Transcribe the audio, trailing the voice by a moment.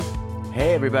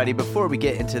Hey everybody, before we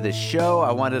get into the show,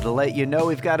 I wanted to let you know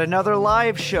we've got another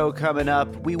live show coming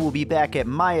up. We will be back at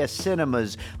Maya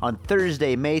Cinemas on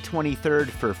Thursday, May 23rd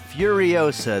for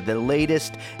Furiosa, the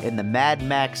latest in the Mad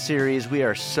Max series. We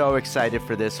are so excited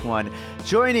for this one.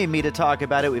 Joining me to talk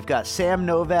about it, we've got Sam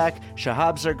Novak,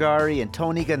 Shahab Zargari, and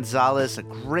Tony Gonzalez. A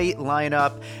great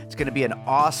lineup. It's going to be an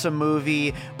awesome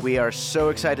movie. We are so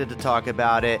excited to talk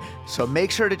about it. So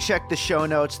make sure to check the show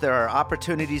notes. There are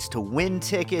opportunities to win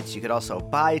tickets. You could also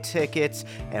buy tickets,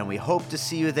 and we hope to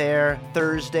see you there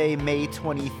Thursday, May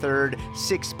 23rd,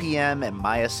 6 p.m. at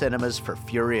Maya Cinemas for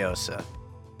Furiosa.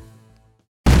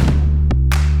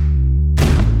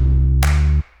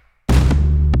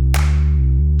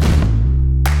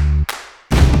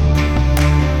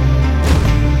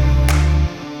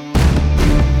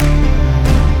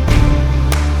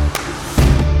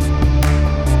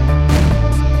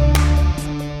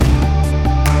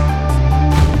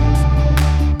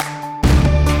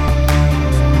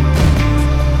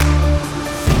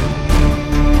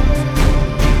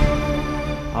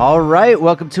 All right,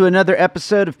 welcome to another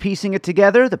episode of Piecing It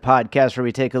Together, the podcast where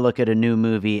we take a look at a new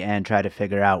movie and try to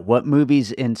figure out what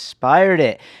movies inspired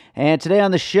it. And today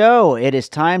on the show, it is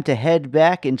time to head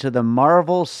back into the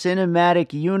Marvel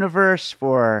Cinematic Universe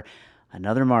for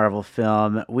another Marvel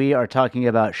film. We are talking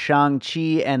about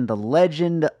Shang-Chi and the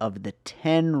Legend of the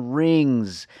Ten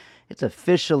Rings. It's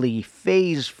officially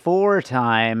Phase 4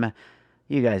 time.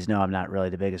 You guys know I'm not really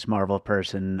the biggest Marvel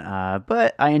person,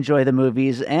 but I enjoy the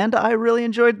movies, and I really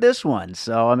enjoyed this one,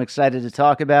 so I'm excited to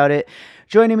talk about it.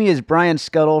 Joining me is Brian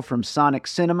Scuttle from Sonic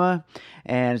Cinema,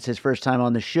 and it's his first time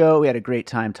on the show. We had a great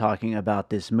time talking about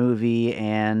this movie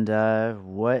and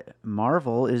what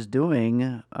Marvel is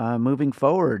doing moving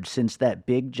forward since that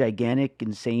big, gigantic,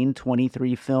 insane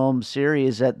 23-film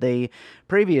series that they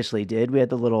previously did. We had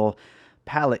the little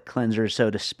palate cleanser,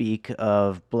 so to speak,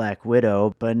 of Black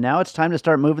Widow, but now it's time to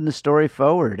start moving the story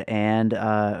forward, and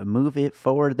move it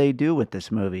forward they do with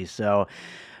this movie. So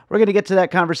we're going to get to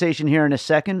that conversation here in a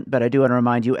second, but I do want to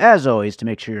remind you, as always, to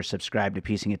make sure you're subscribed to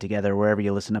Piecing It Together wherever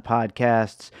you listen to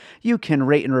podcasts. You can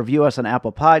rate and review us on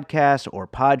Apple Podcasts or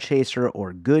Podchaser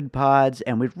or Good Pods,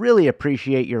 and we'd really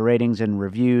appreciate your ratings and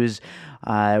reviews.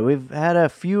 We've had a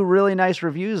few really nice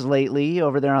reviews lately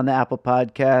over there on the Apple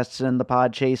Podcasts and the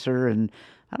Podchaser, and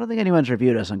I don't think anyone's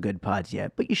reviewed us on Good Pods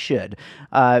yet, but you should.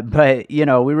 But, you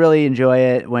know, we really enjoy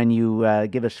it when you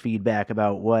give us feedback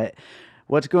about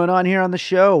what's going on here on the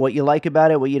show, what you like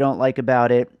about it, what you don't like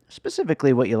about it.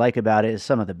 Specifically, what you like about it is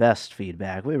some of the best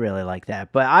feedback. We really like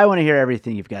that. But I want to hear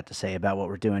everything you've got to say about what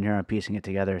we're doing here on Piecing It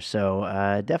Together.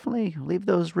 So definitely leave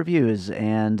those reviews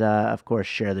and, of course,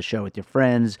 share the show with your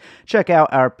friends. Check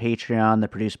out our Patreon, the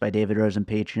Produced by David Rosen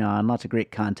Patreon. Lots of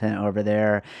great content over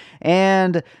there.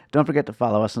 And don't forget to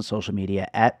follow us on social media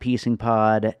at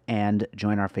PiecingPod and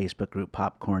join our Facebook group,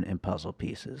 Popcorn and Puzzle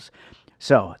Pieces.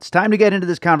 So it's time to get into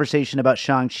this conversation about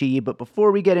Shang-Chi, but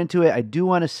before we get into it, I do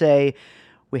want to say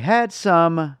we had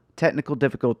some technical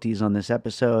difficulties on this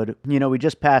episode. You know, we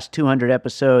just passed 200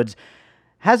 episodes.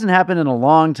 Hasn't happened in a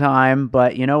long time,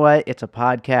 but you know what? It's a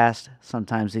podcast.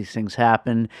 Sometimes these things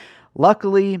happen.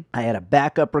 Luckily, I had a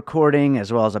backup recording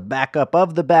as well as a backup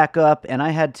of the backup, and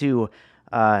I had to,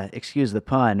 excuse the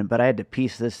pun, but I had to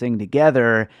piece this thing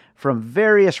together from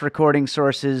various recording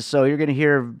sources, so you're going to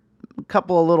hear a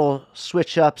couple of little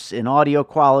switch ups in audio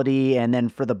quality, and then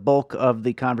for the bulk of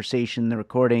the conversation, the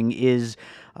recording is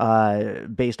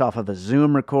based off of a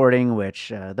Zoom recording,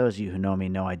 which those of you who know me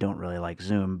know I don't really like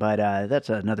Zoom, but that's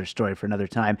another story for another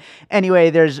time. Anyway,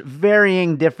 there's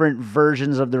varying different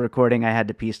versions of the recording I had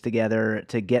to piece together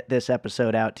to get this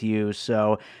episode out to you,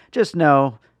 so just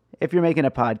know if you're making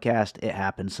a podcast, it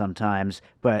happens sometimes,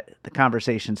 but the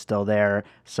conversation's still there,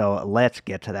 so let's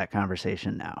get to that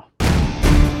conversation now.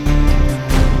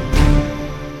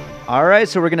 All right,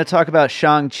 so we're going to talk about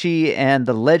Shang-Chi and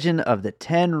the Legend of the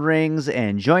Ten Rings,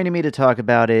 and joining me to talk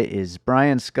about it is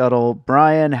Brian Scuttle.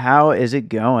 Brian, how is it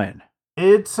going?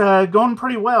 It's going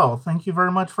pretty well. Thank you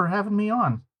very much for having me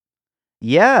on.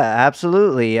 Yeah,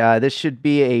 absolutely. This should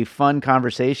be a fun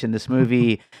conversation. This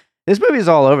movie is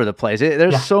all over the place.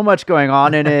 There's so much going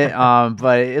on in it,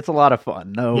 but it's a lot of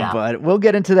fun. But we'll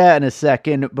get into that in a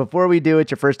second. Before we do,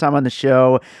 it's your first time on the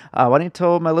show. Why don't you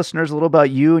tell my listeners a little about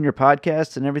you and your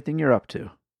podcast and everything you're up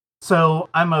to? So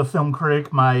I'm a film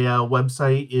critic. My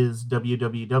website is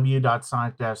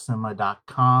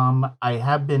www.sonic-cinema.com. I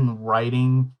have been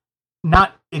writing,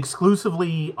 not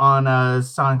exclusively on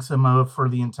Sonic Cinema for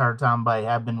the entire time, but I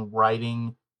have been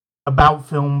writing about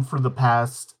film for the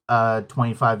past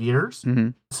 25 years. Mm-hmm.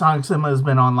 Sonic Cinema has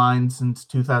been online since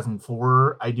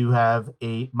 2004. I do have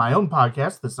my own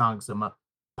podcast, the Sonic Cinema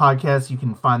podcast. You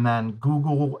can find that on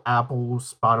Google, Apple,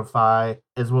 Spotify,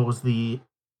 as well as the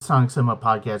Sonic Cinema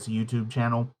Podcast YouTube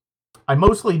channel. I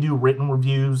mostly do written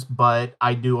reviews, but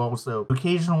I do also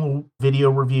occasional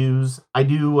video reviews. I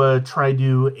do try to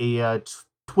do a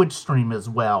Twitch stream as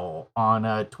well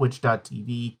on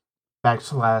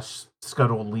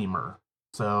twitch.tv/Scuttle Lemur.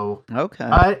 So Okay.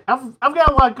 I've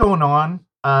got a lot going on.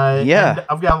 Yeah. And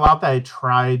I've got a lot that I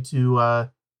try to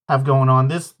have going on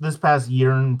this past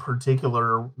year in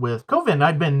particular with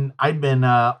COVID. I've been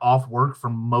off work for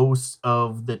most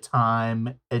of the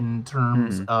time in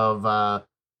terms of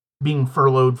being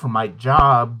furloughed from my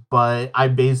job, but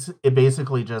it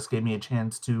basically just gave me a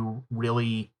chance to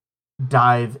really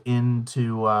dive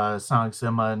into Sonic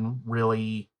Cinema and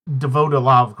really devote a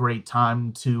lot of great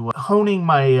time to honing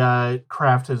my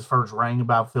craft as far as writing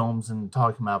about films and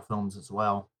talking about films as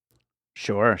well.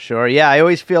 Sure, sure. Yeah, I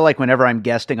always feel like whenever I'm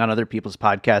guesting on other people's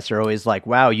podcasts, they're always like,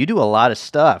 wow, you do a lot of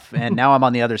stuff. And now I'm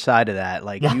on the other side of that.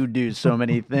 Like, Yeah. you do so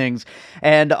many things.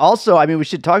 And also, I mean, we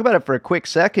should talk about it for a quick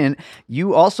second.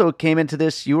 You also came into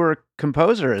this, you were a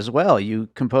composer as well. You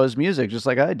compose music just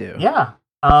like I do. Yeah.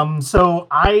 So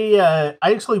I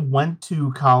actually went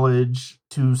to college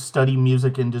to study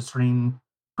music industry, in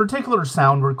particular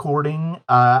sound recording.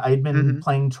 I had been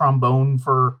playing trombone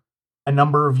for a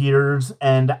number of years,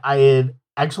 and I had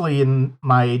actually in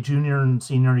my junior and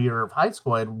senior year of high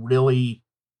school, I had really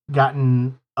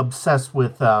gotten obsessed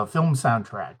with film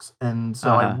soundtracks, and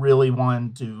so I really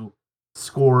wanted to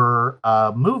score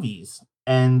movies,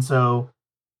 and so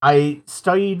I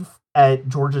studied at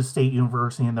Georgia State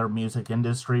University in their music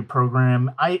industry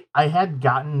program. I had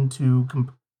gotten to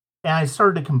and I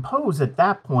started to compose at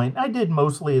that point. I did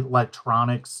mostly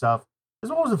electronic stuff as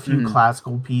well as a few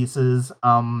classical pieces.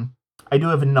 I do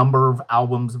have a number of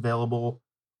albums available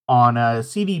on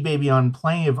CD Baby, on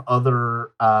plenty of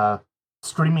other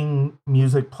streaming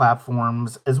music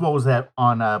platforms, as well as that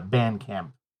on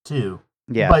Bandcamp too.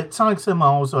 Yeah. But Sonic Cinema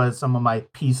also has some of my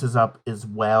pieces up as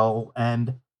well,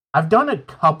 and I've done a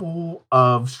couple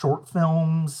of short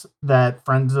films that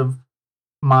friends of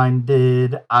mine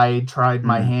did. I tried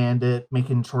my hand at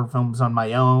making short films on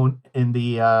my own in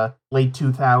the late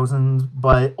 2000s,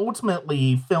 but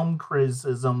ultimately film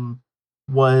criticism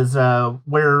was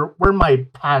where my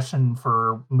passion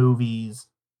for movies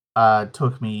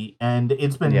took me, and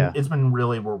it's been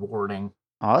really rewarding.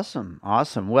 Awesome.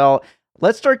 Awesome. Well,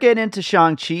 let's start getting into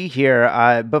Shang-Chi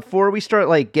here. Before we start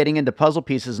like getting into puzzle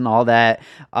pieces and all that,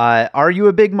 are you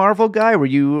a big Marvel guy? Were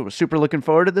you super looking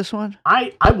forward to this one?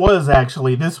 I was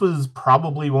actually. This was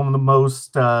probably one of the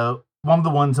most one of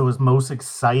the ones I was most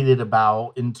excited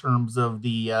about in terms of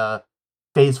the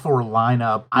Phase 4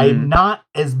 lineup. I'm not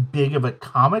as big of a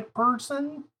comic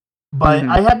person, but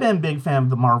I have been a big fan of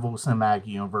the Marvel Cinematic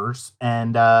Universe,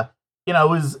 and you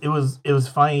know, it was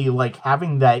funny like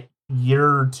having that year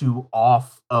or two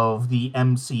off of the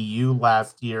MCU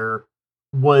last year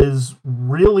was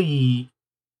really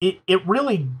it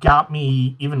really got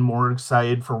me even more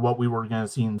excited for what we were going to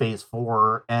see in Phase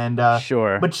 4. And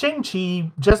Sure. but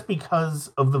Shang-Chi, just because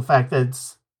of the fact that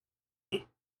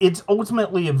it's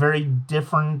ultimately a very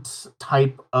different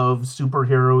type of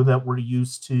superhero that we're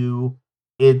used to.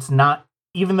 It's not,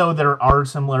 even though there are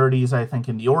similarities, I think,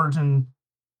 in the origin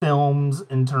films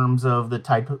in terms of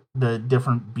the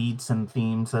different beats and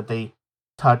themes that they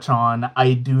touch on.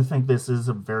 I do think this is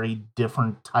a very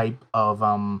different type of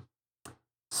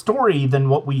story than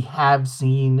what we have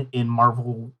seen in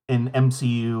Marvel and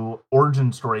MCU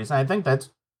origin stories. And I think that's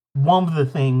one of the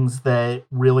things that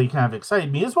really kind of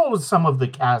excited me, as well as some of the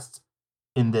cast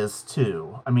in this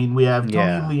too. I mean, we have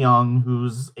Tony Leung,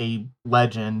 who's a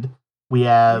legend. We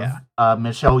have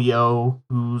Michelle Yeoh,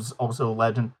 who's also a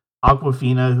legend.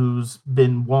 Awkwafina, who's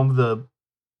been one of the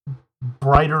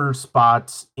brighter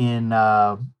spots in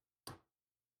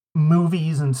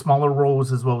movies and smaller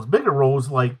roles as well as bigger roles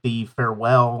like The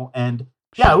Farewell. And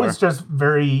it was just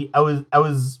I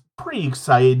was pretty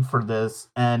excited for this,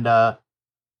 and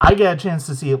I got a chance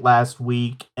to see it last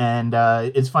week, and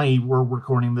it's funny, we're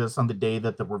recording this on the day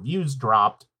that the reviews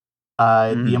dropped.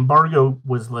 The embargo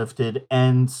was lifted,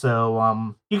 and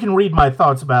so you can read my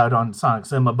thoughts about it on Sonic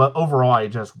Cinema, but overall, I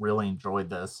just really enjoyed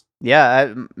this.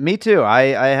 Yeah, me too. I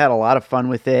had a lot of fun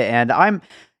with it, and I'm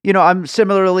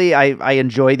similarly, I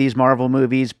enjoy these Marvel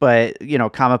movies, but,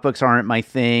 comic books aren't my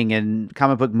thing, and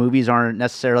comic book movies aren't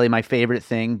necessarily my favorite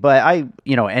thing, but I,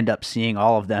 end up seeing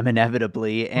all of them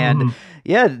inevitably. And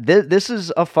this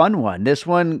is a fun one. This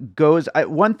one goes,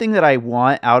 one thing that I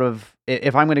want out of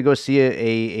if I'm going to go see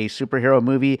a superhero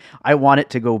movie, I want it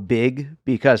to go big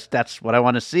because that's what I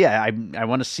want to see. I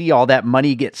want to see all that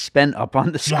money get spent up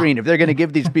on the screen. If they're going to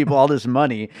give these people all this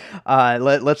money,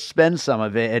 let's spend some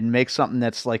of it and make something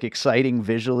that's like exciting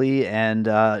visually and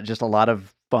just a lot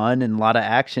of fun and a lot of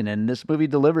action, and this movie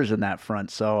delivers in that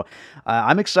front. So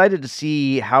I'm excited to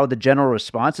see how the general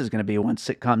response is going to be once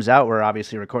it comes out. We're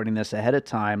obviously recording this ahead of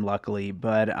time, luckily,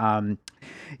 but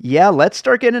yeah, let's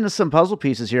start getting into some puzzle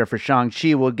pieces here for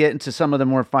Shang-Chi. We'll get into some of the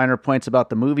more finer points about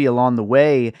the movie along the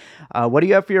way. What do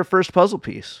you have for your first puzzle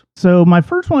piece? So my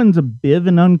first one's a bit of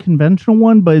an unconventional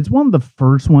one, but it's one of the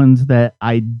first ones that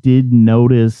I did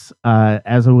notice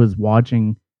as I was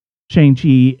watching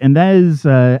Shang-Chi, and that is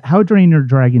How to Train Your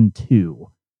Dragon 2.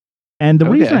 And the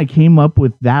reason I came up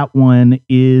with that one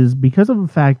is because of the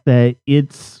fact that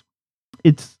it's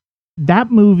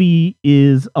that movie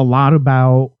is a lot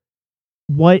about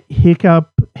what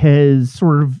Hiccup has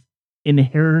sort of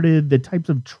inherited, the types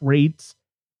of traits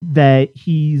that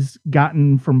he's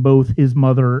gotten from both his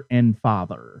mother and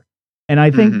father. And I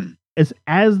think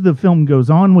as the film goes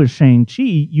on with Shang-Chi,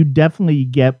 you definitely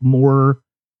get more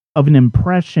of an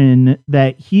impression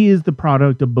that he is the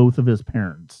product of both of his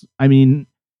parents. I mean,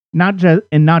 not just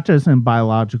in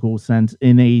biological sense,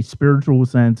 in a spiritual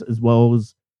sense, as well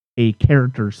as a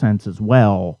character sense as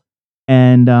well.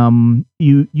 And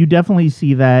you definitely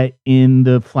see that in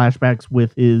the flashbacks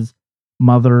with his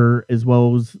mother, as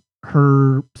well as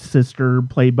her sister,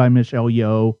 played by Michelle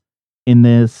Yeoh, in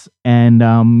this. And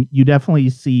you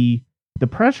definitely see the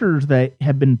pressures that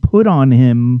have been put on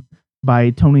him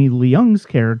by Tony Leung's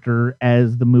character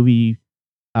as the movie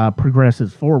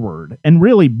progresses forward, and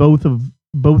really both of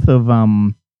the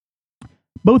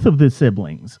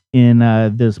siblings in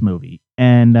this movie.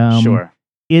 And Sure,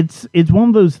 it's one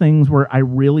of those things where I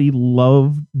really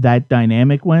love that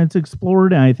dynamic when it's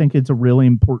explored, and I think it's a really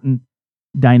important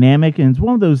dynamic, and it's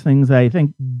one of those things that I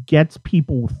think gets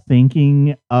people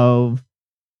thinking of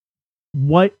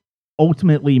what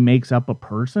ultimately makes up a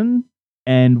person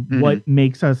and what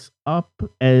makes us up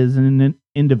as an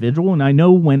individual. And I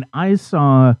know when I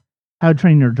saw How to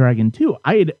Train Your Dragon 2,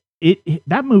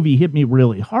 that movie hit me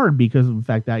really hard because of the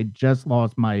fact that I just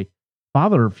lost my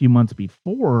father a few months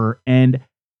before. And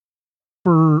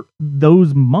for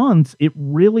those months, it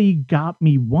really got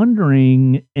me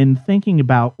wondering and thinking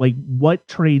about like what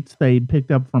traits they'd picked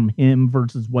up from him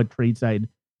versus what traits I'd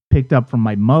picked up from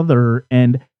my mother.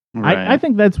 And I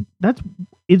think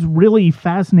it's really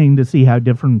fascinating to see how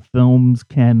different films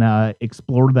can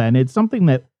explore that. And it's something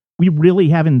that we really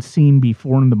haven't seen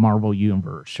before in the Marvel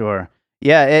universe. Sure.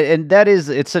 Yeah, and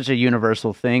it's such a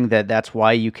universal thing that's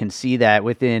why you can see that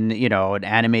within, an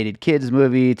animated kids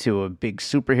movie to a big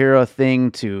superhero thing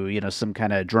to, some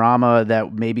kind of drama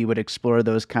that maybe would explore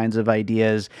those kinds of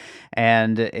ideas.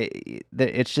 And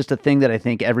it's just a thing that I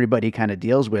think everybody kind of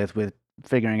deals with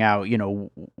figuring out,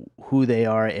 who they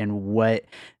are and what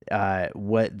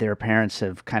their parents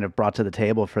have kind of brought to the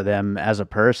table for them as a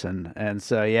person. And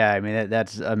so, yeah, I mean,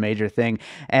 that's a major thing.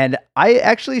 And I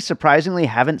actually surprisingly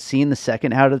haven't seen the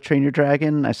second How to Train Your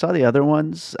Dragon. I saw the other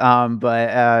ones,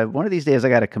 but one of these days I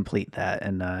got to complete that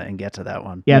and get to that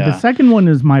one. Yeah, the second one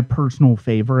is my personal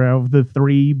favorite of the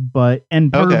three,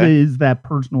 and part of it is that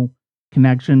personal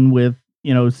connection with,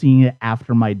 seeing it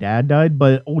after my dad died,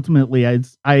 but ultimately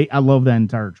I love that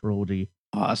entire trilogy.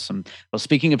 Awesome. Well,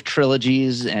 speaking of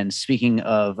trilogies and speaking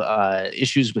of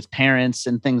issues with parents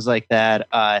and things like that,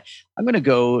 I'm going to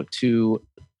go to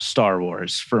Star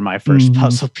Wars for my first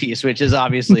puzzle piece, which is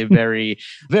obviously a very,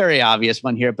 very obvious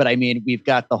one here. But I mean, we've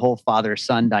got the whole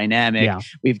father-son dynamic. Yeah.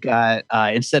 We've got,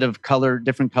 instead of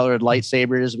different colored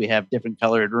lightsabers, we have different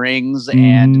colored rings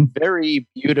and very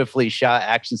beautifully shot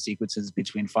action sequences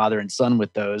between father and son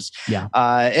with those. Yeah.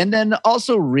 And then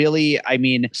also really, I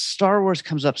mean, Star Wars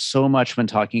comes up so much when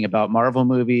talking about Marvel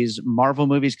movies. Marvel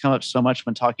movies come up so much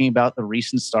when talking about the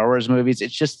recent Star Wars movies.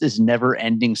 It's just this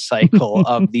never-ending cycle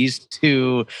of these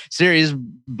two series,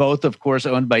 both of course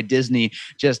owned by Disney,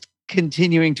 just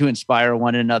continuing to inspire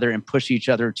one another and push each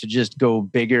other to just go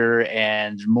bigger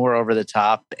and more over the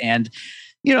top. And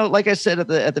like I said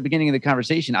at the beginning of the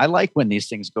conversation, I like when these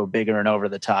things go bigger and over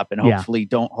the top and hopefully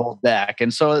don't hold back.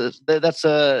 And so that's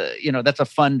a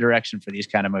fun direction for these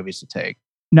kind of movies to take.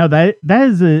 No, that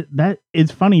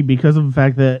it's funny because of the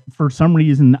fact that for some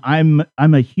reason I'm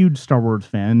a huge Star Wars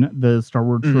fan. The Star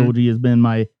Wars trilogy has been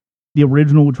the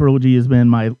original trilogy has been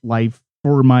my life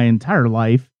for my entire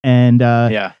life. And,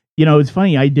 it's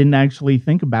funny. I didn't actually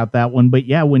think about that one, but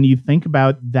yeah, when you think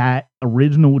about that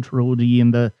original trilogy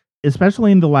and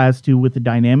especially in the last two with the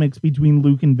dynamics between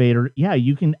Luke and Vader, yeah,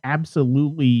 you can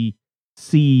absolutely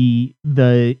see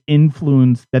the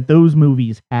influence that those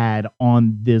movies had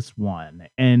on this one,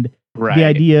 and the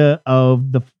idea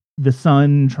of the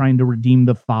son trying to redeem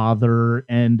the father,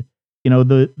 and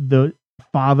the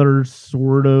father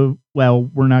sort of, well,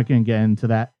 we're not going to get into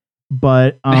that,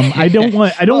 but I don't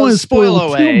want to spoil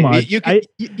away too much. You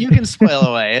can spoil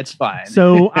away. It's fine.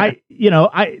 So I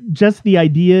just the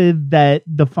idea that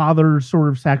the father sort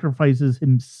of sacrifices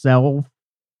himself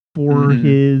for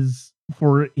his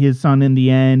son in the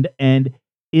end, and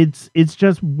it's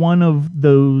just one of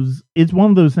those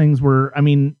things where, I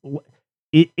mean,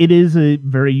 it is a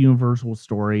very universal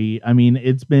story. I mean,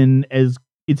 it's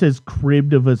as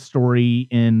cribbed of a story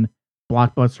in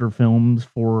blockbuster films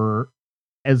for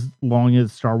as long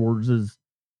as Star Wars has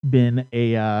been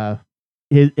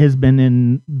has been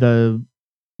in the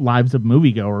lives of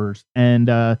moviegoers. And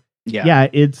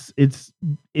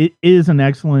it is an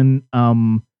excellent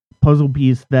puzzle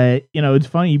piece that, it's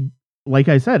funny, like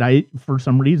I said, for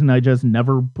some reason I just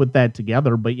never put that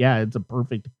together, but yeah, it's a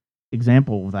perfect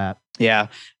example of that. Yeah.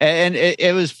 And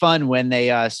it was fun when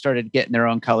they started getting their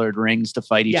own colored rings to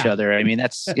fight each other. I mean,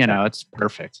 that's, it's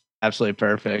perfect. Absolutely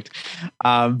perfect.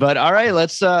 But all right,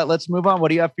 let's move on. What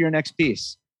do you have for your next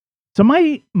piece? So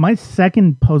my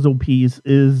second puzzle piece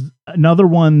is another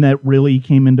one that really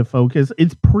came into focus.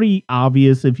 It's pretty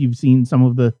obvious if you've seen some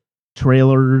of the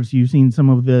trailers, you've seen some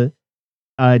of the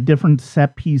different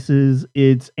set pieces.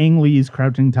 It's Ang Lee's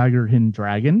Crouching Tiger, Hidden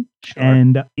Dragon. Sure.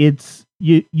 And it's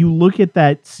you look at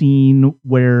that scene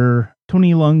where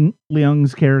Tony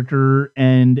Leung's character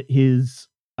and his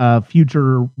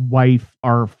future wife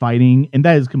are fighting, and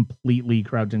that is completely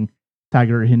Crouching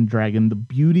Tiger, Hidden Dragon. The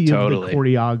beauty of the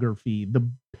choreography,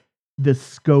 the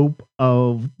scope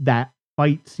of that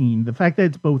fight scene, the fact that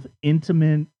it's both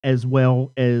intimate as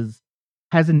well as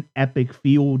has an epic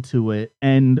feel to it.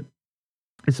 And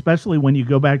especially when you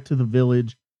go back to the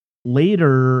village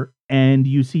later and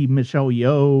you see Michelle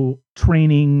Yeoh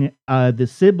training the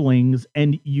siblings,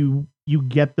 and you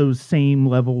get those same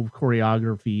level of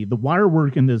choreography. The wire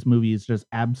work in this movie is just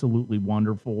absolutely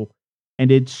wonderful.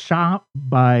 And it's shot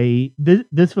by,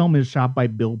 this film is shot by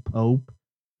Bill Pope,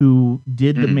 who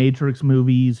did the Matrix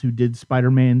movies, who did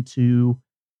Spider-Man 2,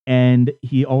 and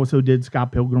he also did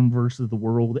Scott Pilgrim versus the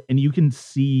World. And you can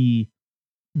see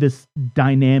this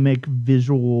dynamic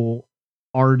visual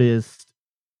artist,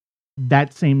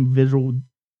 that same visual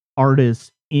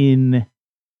artist in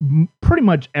pretty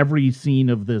much every scene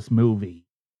of this movie.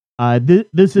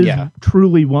 This is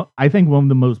truly one of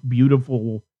the most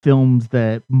beautiful films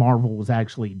that Marvel has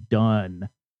actually done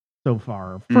so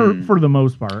far, for the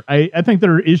most part. I think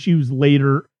there are issues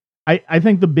later. I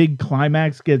think the big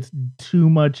climax gets too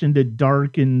much into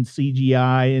dark and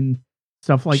CGI and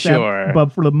stuff like that.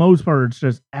 But for the most part, it's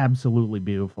just absolutely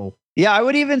beautiful. Yeah, I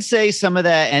would even say some of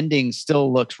that ending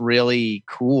still looks really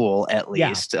cool, at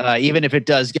least, even if it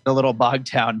does get a little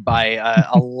bogged down by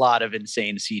a lot of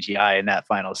insane CGI in that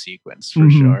final sequence, for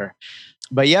sure.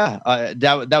 But yeah,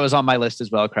 that was on my list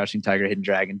as well. Crouching Tiger, Hidden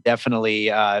Dragon definitely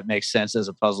makes sense as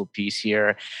a puzzle piece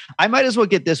here. I might as well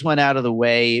get this one out of the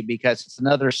way because it's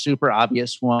another super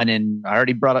obvious one, and I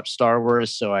already brought up Star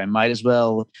Wars, so I might as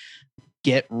well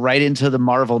get right into the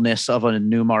Marvelness of a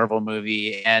new Marvel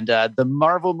movie. And the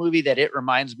Marvel movie that it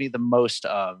reminds me the most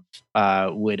of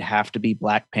would have to be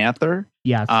Black Panther.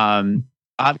 Yes.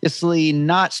 Obviously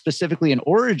not specifically an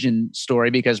origin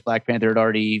story because Black Panther had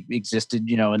already existed,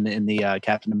 in the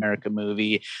Captain America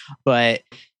movie. But,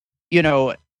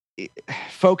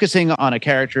 focusing on a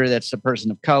character that's a person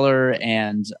of color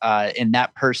and in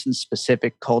that person's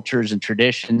specific cultures and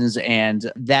traditions,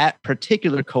 and that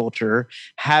particular culture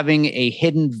having a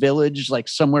hidden village, like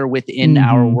somewhere within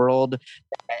our world.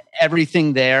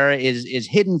 Everything there is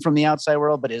hidden from the outside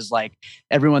world, but is like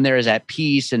everyone there is at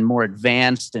peace and more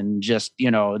advanced, and just,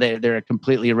 they're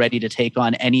completely ready to take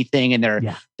on anything, and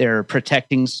they're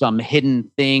protecting some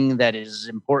hidden thing that is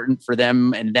important for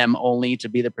them and them only to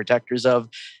be the protectors of.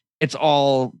 It's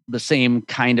all the same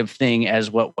kind of thing as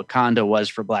what Wakanda was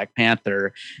for Black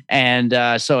Panther. And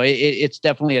so it's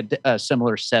definitely a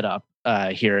similar setup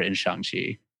here in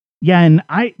Shang-Chi. Yeah, and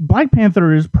Black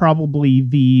Panther is probably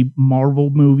the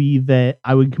Marvel movie that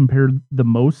I would compare the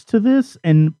most to this.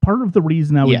 And part of the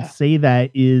reason I would say that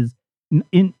is,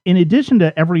 in addition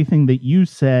to everything that you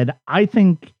said, I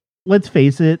think, let's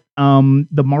face it,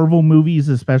 the Marvel movies,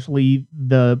 especially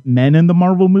the men in the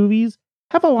Marvel movies,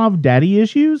 have a lot of daddy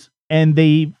issues, and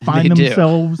they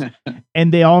themselves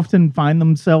and they often find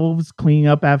themselves cleaning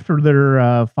up after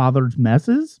their father's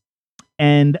messes.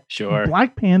 And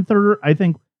Black Panther, I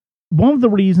think one of the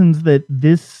reasons that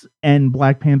this and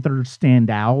Black Panther stand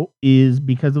out is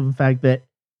because of the fact that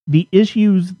the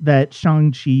issues that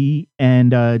Shang-Chi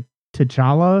and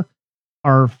T'Challa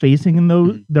are facing in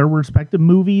those their respective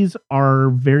movies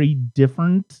are very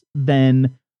different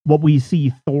than what we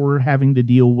see Thor having to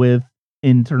deal with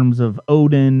in terms of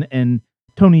Odin and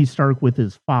Tony Stark with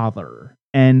his father.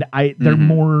 And they're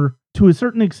more, to a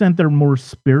certain extent, they're more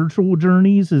spiritual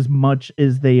journeys as much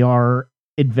as they are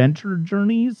adventure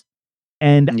journeys.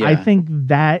 And I think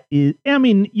that is, I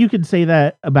mean, you could say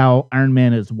that about Iron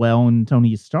Man as well and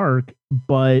Tony Stark,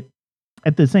 but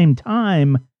at the same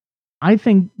time, I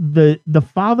think the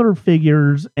father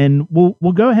figures, and we'll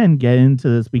go ahead and get into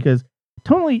this because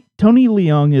Tony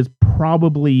Leung is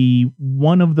probably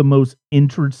one of the most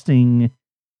interesting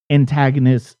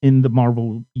antagonists in the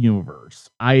Marvel universe.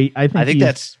 I think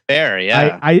that's fair.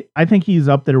 Yeah, I think he's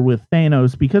up there with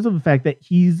Thanos because of the fact that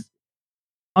he's,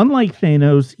 unlike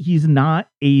Thanos, he's not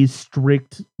a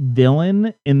strict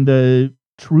villain in the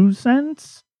true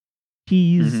sense.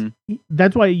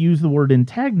 That's why I use the word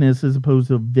antagonist as opposed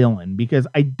to villain, because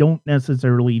I don't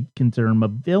necessarily consider him a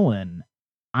villain.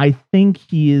 I think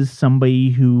he is somebody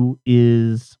who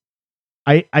is,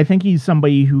 I think he's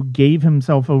somebody who gave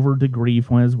himself over to grief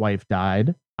when his wife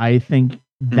died. I think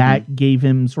that gave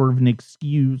him sort of an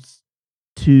excuse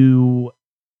to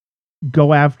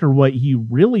go after what he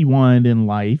really wanted in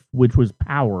life, which was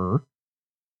power.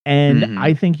 And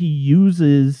I think he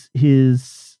uses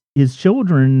his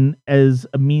children as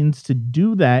a means to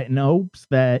do that in hopes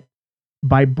that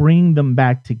by bringing them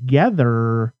back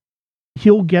together,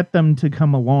 he'll get them to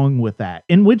come along with that.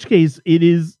 In which case, it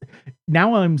is,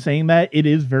 now I'm saying that, it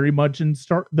is very much in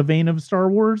the vein of Star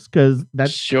Wars, because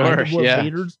that's kind of what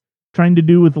Vader's trying to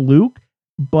do with Luke.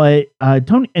 But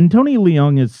Tony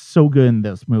Leung is so good in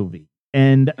this movie.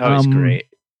 And he's great.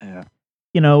 Yeah.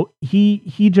 You know,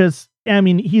 he just, I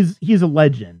mean, he's a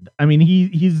legend. I mean,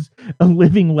 he's a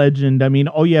living legend. I mean,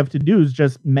 all you have to do is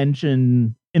just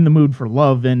mention In the Mood for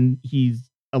Love, and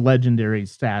he's a legendary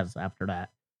status after that.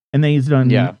 And then he's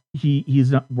done,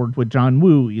 he's worked with John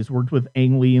Woo, he's worked with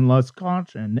Ang Lee and Lust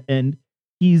Caution, and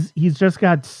he's just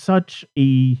got such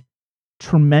a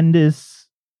tremendous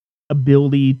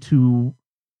ability to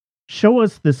show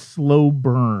us the slow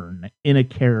burn in a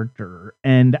character.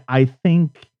 And I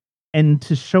think, and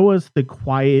to show us the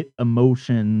quiet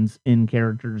emotions in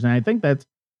characters. And I think that's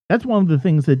one of the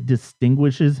things that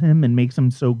distinguishes him and makes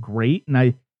him so great. And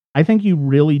I think you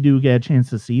really do get a chance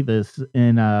to see this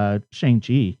in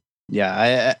Shang-Chi. Yeah,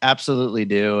 I absolutely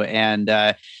do. And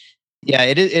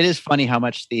it is funny how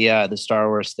much the Star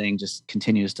Wars thing just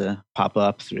continues to pop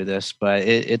up through this, but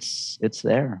it's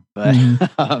there. But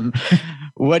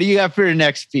what do you got for your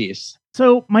next piece?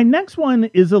 So my next one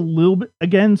is a little bit,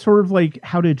 again, sort of like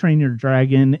How to Train Your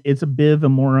Dragon. It's a bit of a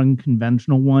more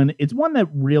unconventional one. It's one that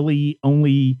really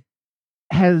only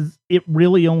has a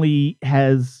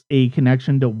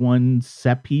connection to one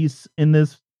set piece in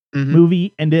this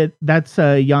movie, and that's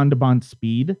Yondu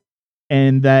Speed,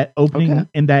 and that opening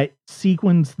and that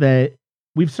sequence that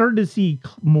we've started to see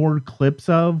more clips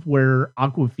of, where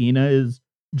Awkwafina is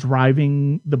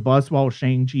driving the bus while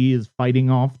Shang-Chi is fighting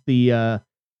off the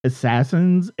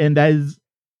assassins. And that is,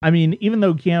 I mean, even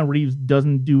though Keanu Reeves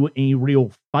doesn't do any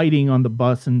real fighting on the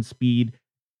bus in Speed,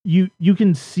 you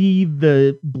can see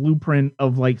the blueprint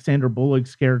of like Sandra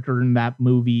Bullock's character in that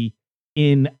movie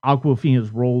in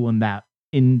Awkwafina's role in that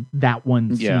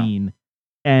one scene.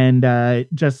 And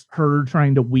just her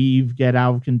trying to weave, get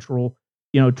out of control,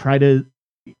 try to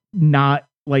not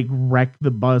like wreck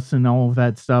the bus and all of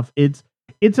that stuff. It's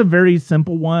a very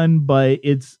simple one, but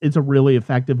it's a really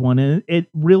effective one. And it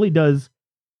really does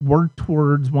work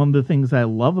towards one of the things that I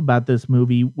love about this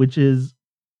movie, which is,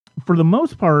 for the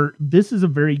most part, this is a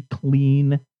very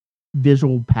clean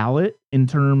visual palette in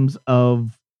terms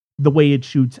of the way it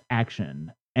shoots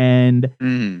action. And,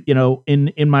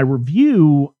 in my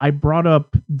review, I brought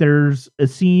up, there's a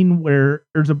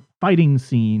fighting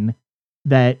scene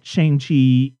that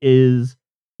Shang-Chi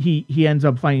he ends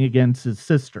up fighting against his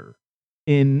sister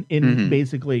in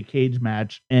basically a cage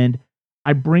match. And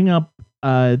I bring up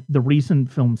the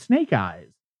recent film Snake Eyes,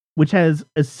 which has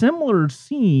a similar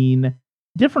scene,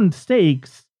 different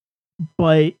stakes,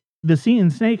 but the scene in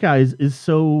Snake Eyes is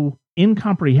so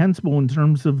incomprehensible in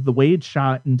terms of the way it's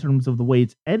shot, in terms of the way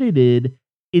it's edited.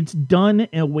 It's done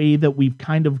in a way that we've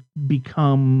kind of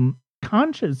become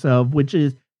conscious of, which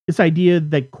is this idea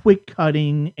that quick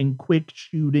cutting and quick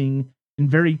shooting and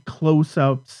very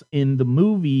close-ups in the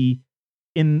movie,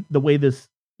 in the way this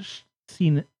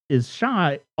scene is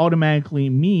shot, automatically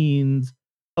means,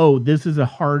 oh, this is a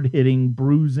hard-hitting,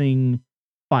 bruising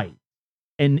fight.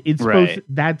 And it's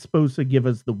that's supposed to give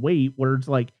us the weight, where it's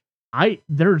like,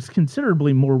 there's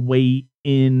considerably more weight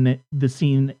in the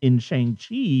scene in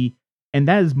Shang-Chi, and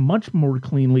that is much more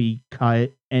cleanly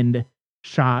cut and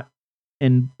shot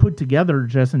and put together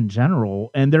just in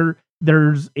general. And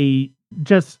there's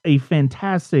just a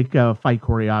fantastic fight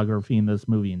choreography in this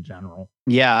movie in general.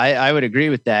 Yeah, I would agree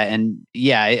with that. And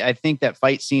yeah, I think that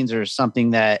fight scenes are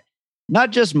something that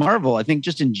not just Marvel, I think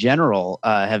just in general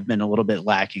have been a little bit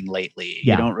lacking lately.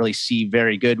 Yeah. You don't really see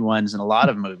very good ones in a lot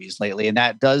of movies lately. And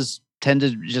that does tend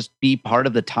to just be part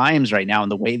of the times right now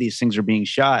and the way these things are being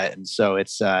shot. And so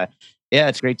it's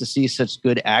great to see such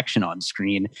good action on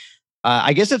screen.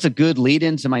 I guess it's a good lead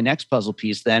into my next puzzle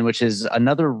piece then, which is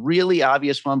another really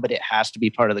obvious one, but it has to be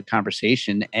part of the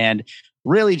conversation. And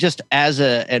really just as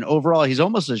an overall, he's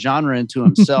almost a genre into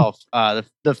himself.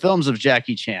 The films of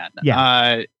Jackie Chan.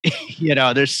 Yeah.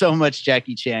 There's so much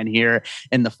Jackie Chan here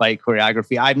in the fight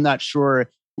choreography. I'm not sure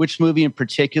which movie in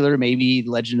particular, maybe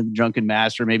Legend of the Drunken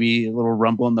Master, maybe a little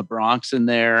Rumble in the Bronx in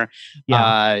there.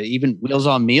 Yeah. Even Wheels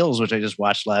on Meals, which I just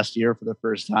watched last year for the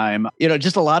first time.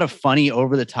 Just a lot of funny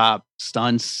over the top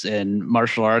stunts and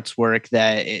martial arts work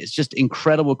that is just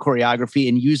incredible choreography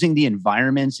and using the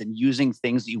environments and using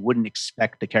things that you wouldn't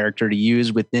expect the character to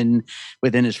use within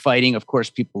his fighting. Of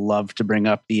course, people love to bring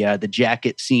up the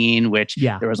jacket scene, which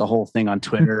there was a whole thing on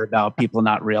Twitter about people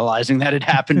not realizing that had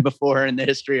happened before in the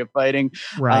history of fighting.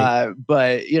 Right.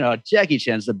 But Jackie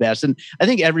Chan's the best. And I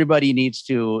think everybody needs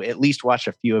to at least watch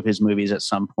a few of his movies at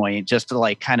some point just to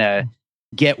like kind of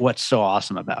get what's so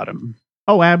awesome about him.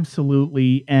 Oh,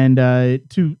 absolutely. And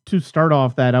to start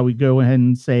off that, I would go ahead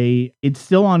and say it's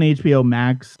still on HBO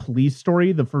Max. Police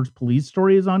Story, the first Police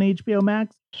Story is on HBO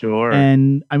Max. Sure.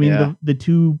 And I mean, the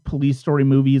two Police Story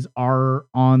movies are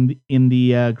in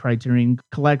the Criterion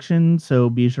Collection, so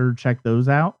be sure to check those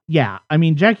out. Yeah, I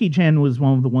mean, Jackie Chan was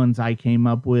one of the ones I came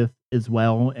up with as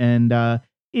well. And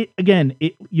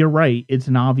you're right. It's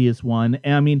an obvious one.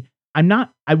 And I mean,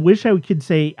 I wish I could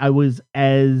say I was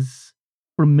as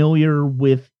familiar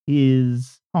with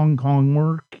his Hong Kong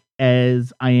work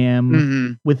as I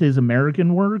am with his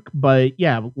American work. But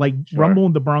yeah, like Rumble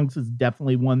in the Bronx is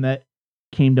definitely one that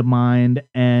came to mind.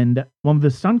 And one of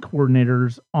the stunt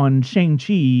coordinators on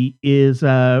Shang-Chi is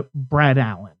Brad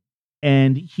Allen.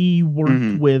 And he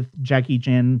worked with Jackie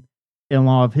Chan in a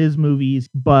lot of his movies.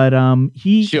 But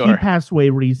he passed away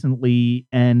recently.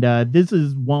 And this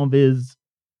is one of his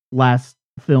last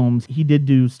films. He did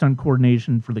do stunt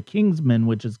coordination for The Kingsman,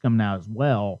 which is coming out as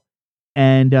well.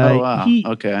 And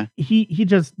he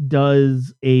just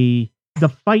does the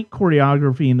fight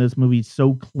choreography in this movie is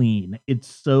so clean. It's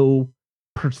so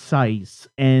precise,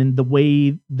 and the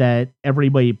way that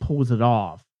everybody pulls it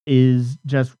off is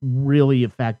just really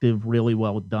effective, really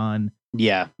well done.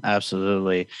 Yeah,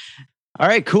 absolutely. All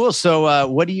right, cool. So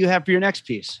what do you have for your next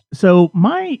piece? So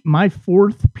my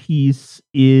fourth piece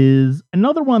is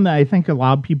another one that I think a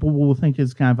lot of people will think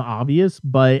is kind of obvious,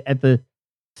 but at the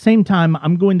same time,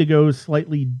 I'm going to go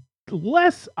slightly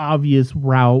less obvious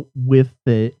route with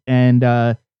it. And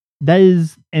that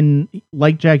is, and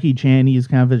like Jackie Chan, he's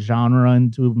kind of a genre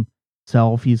unto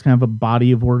himself. He's kind of a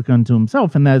body of work unto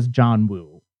himself, and that's John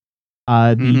Woo,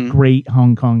 the great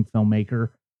Hong Kong filmmaker.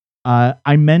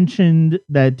 I mentioned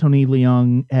that Tony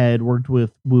Leung had worked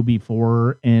with Woo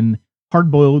before in Hard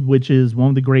Boiled, which is one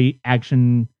of the great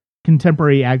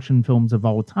contemporary action films of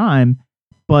all time.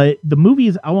 But the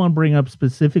movies I want to bring up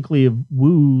specifically of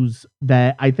Woo's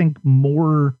that I think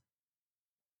more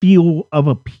feel of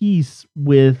a piece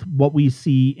with what we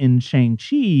see in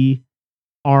Shang-Chi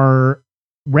are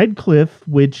Red Cliff,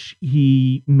 which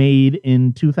he made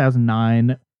in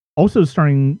 2009, also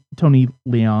starring Tony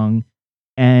Leung,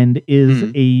 and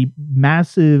is a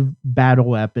massive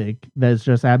battle epic that's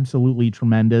just absolutely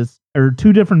tremendous. There are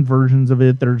two different versions of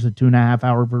it. There's a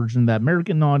 2.5-hour version that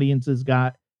American audiences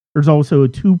got. There's also a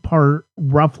 2-part,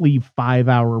 roughly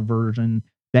 5-hour version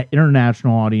that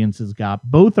international audiences got.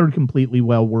 Both are completely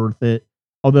well worth it.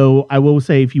 Although I will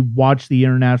say, if you watch the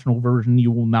international version, you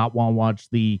will not want to watch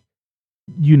the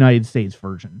United States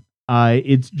version.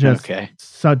 It's just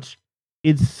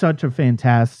it's such a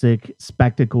fantastic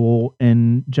spectacle,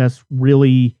 and just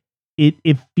really,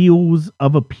 it feels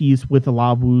of a piece with a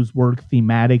lot of Woo's work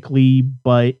thematically,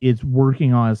 but it's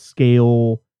working on a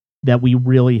scale that we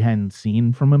really hadn't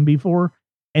seen from him before.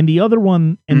 And the other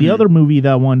one, and the other movie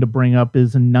that I wanted to bring up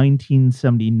is a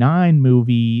 1979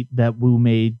 movie that Woo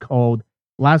made called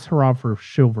Last Hurrah for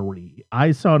Chivalry.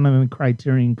 I saw it in the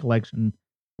Criterion Collection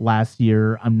last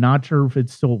year. I'm not sure if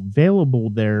it's still available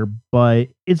there, but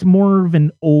it's more of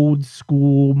an old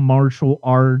school martial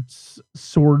arts,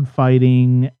 sword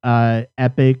fighting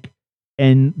epic.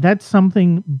 And that's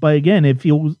something, but again, it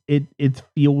feels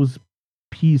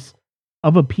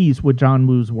of a piece with John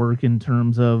Woo's work in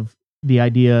terms of the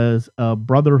ideas of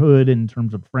brotherhood, in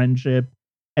terms of friendship,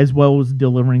 as well as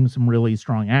delivering some really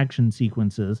strong action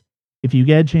sequences. If you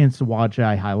get a chance to watch it,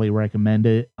 I highly recommend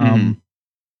it.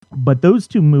 But those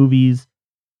two movies,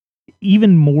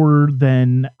 even more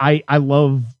than I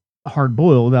love Hard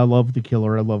Boiled, I love The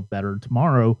Killer, I love Better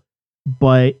Tomorrow,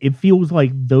 but it feels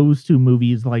like those two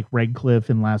movies, like Red Cliff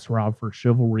and Last Hurrah for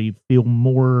Chivalry, feel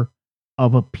more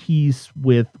of a piece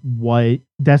with what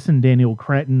Destin Daniel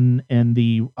Cretton and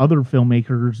the other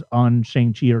filmmakers on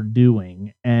Shang-Chi are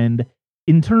doing. And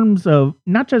in terms of,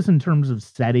 not just in terms of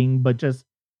setting, but just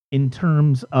in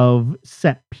terms of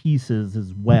set pieces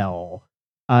as well.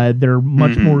 They're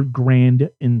much more grand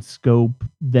in scope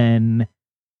than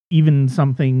even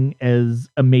something as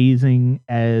amazing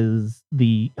as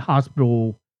the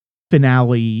hospital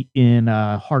finale in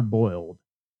Hard Boiled.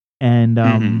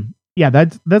 And yeah,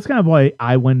 that's kind of why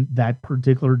I went that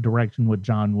particular direction with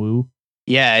John Woo.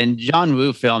 Yeah, and John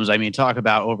Woo films, I mean, talk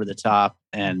about over the top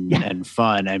and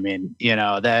fun. I mean,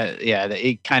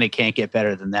 it kind of can't get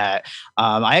better than that.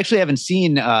 I actually haven't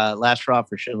seen Last Hurrah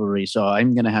for Chivalry, so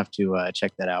I'm gonna have to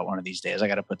check that out one of these days. I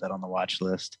got to put that on the watch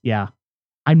list. Yeah,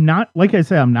 I'm not, like I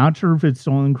said, I'm not sure if it's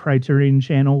still on Criterion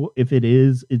Channel. If it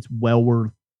is, it's well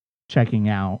worth checking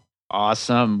out.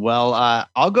 Awesome. Well,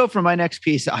 I'll go for my next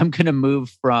piece. I'm gonna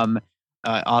move from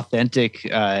authentic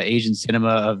Asian cinema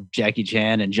of Jackie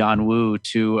Chan and John Woo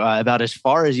to about as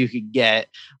far as you could get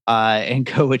and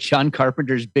go with John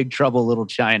Carpenter's Big Trouble Little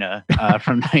China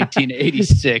from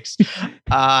 1986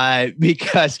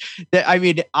 because I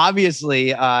mean,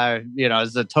 obviously,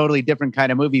 it's a totally different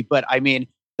kind of movie, but I mean,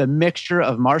 the mixture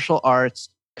of martial arts,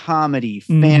 comedy,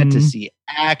 fantasy,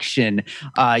 action.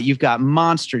 You've got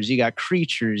monsters, you got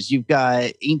creatures, you've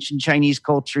got ancient Chinese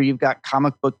culture, you've got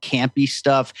comic book campy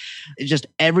stuff. It's just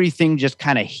everything just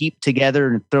kind of heaped together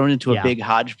and thrown into a big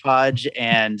hodgepodge.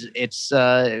 And it's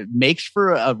makes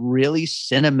for a really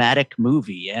cinematic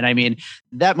movie. And I mean,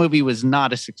 that movie was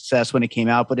not a success when it came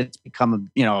out, but it's become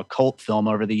a cult film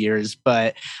over the years.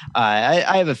 But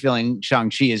I have a feeling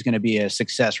Shang-Chi is going to be a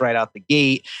success right out the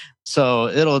gate. So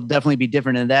it'll definitely be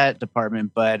different in that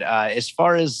department. But as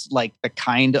far as like the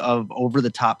kind of over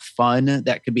the top fun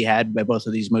that could be had by both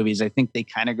of these movies, I think they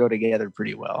kind of go together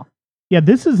pretty well. Yeah,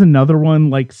 this is another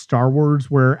one like Star Wars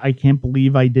where I can't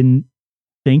believe I didn't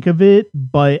think of it,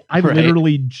 but I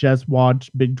literally just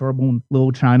watched Big Trouble in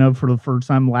Little China for the first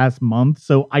time last month.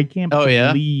 So I can't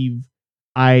believe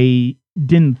I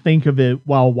didn't think of it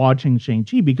while watching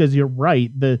Shang-Chi, because you're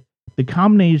right. The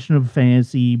combination of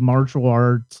fantasy, martial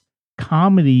arts,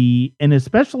 comedy, and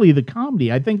especially the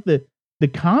comedy. I think the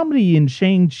comedy in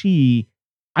Shang-Chi,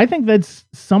 I think that's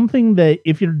something that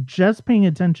if you're just paying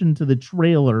attention to the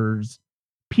trailers,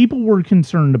 people were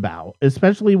concerned about,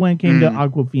 especially when it came to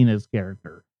Awkwafina's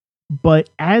character. But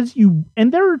and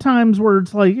there are times where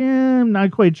it's like, I'm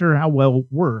not quite sure how well it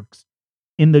works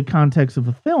in the context of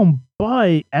a film.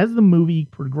 But as the movie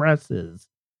progresses,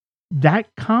 that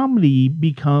comedy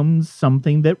becomes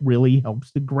something that really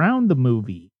helps to ground the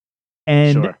movie.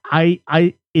 And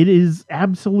it is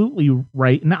absolutely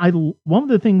right. And one of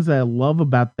the things that I love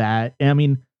about that, I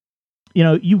mean,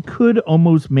 you could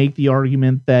almost make the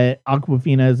argument that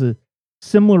Awkwafina has a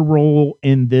similar role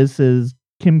in this as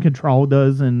Kim Cattrall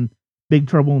does in Big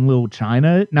Trouble in Little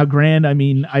China. Now, granted, I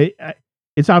mean,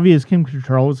 it's obvious Kim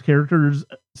Cattrall's character is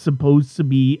supposed to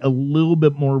be a little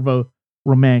bit more of a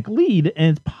romantic lead,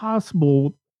 and it's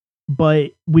possible,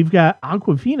 but we've got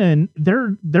Awkwafina, and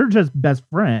they're just best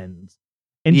friends,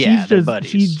 and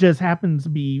she just happens to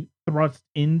be thrust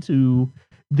into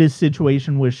this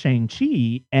situation with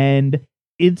Shang-Chi, and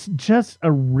it's just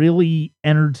a really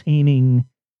entertaining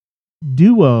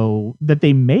duo that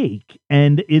they make,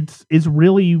 and it's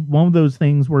really one of those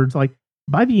things where it's like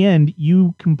by the end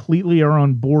you completely are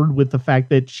on board with the fact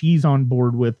that she's on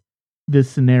board with this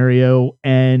scenario,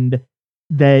 and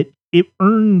that it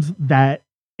earns that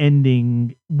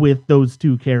ending with those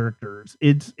two characters.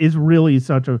 It's really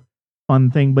such a fun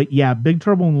thing. But yeah, Big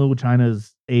Trouble in Little China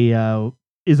is a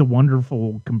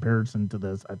wonderful comparison to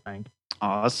this, I think.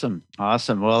 Awesome.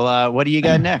 Well, what do you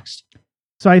got next?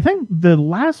 So I think the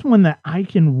last one that I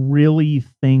can really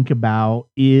think about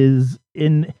is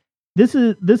this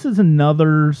is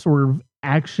another sort of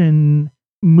action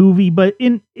movie, but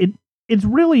it's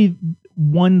really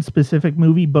one specific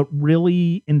movie, but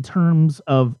really in terms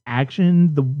of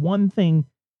action, the one thing,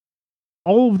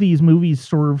 all of these movies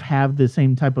sort of have the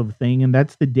same type of thing, and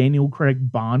that's the Daniel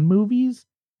Craig Bond movies.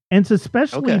 And it's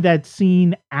especially that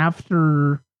scene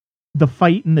after the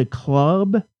fight in the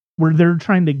club where they're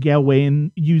trying to get away,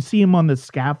 and you see him on the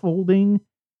scaffolding,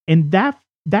 and that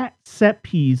that set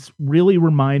piece really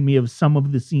remind me of some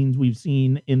of the scenes we've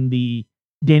seen in the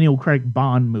Daniel Craig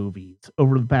Bond movies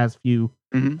over the past few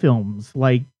Mhm. films,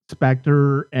 like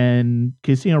Spectre and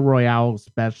Casino Royale,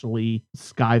 especially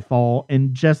Skyfall,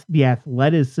 and just the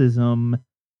athleticism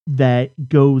that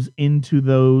goes into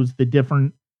those, the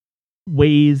different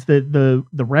ways that the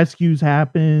rescues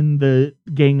happen, the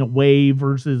getting away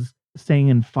versus staying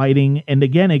and fighting. And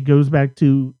again, it goes back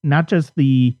to not just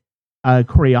the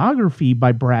choreography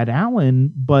by Brad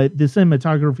Allen, but the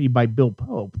cinematography by Bill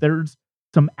Pope. There's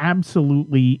some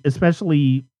absolutely,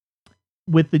 especially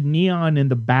with the neon in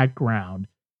the background,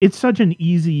 it's such an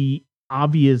easy,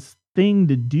 obvious thing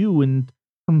to do in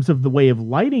terms of the way of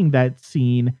lighting that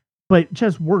scene, but it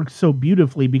just works so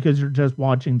beautifully because you're just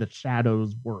watching the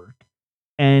shadows work.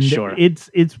 And Sure. it's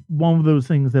one of those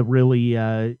things that really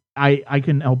I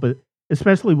couldn't help it,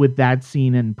 especially with that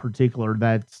scene in particular.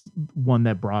 That's one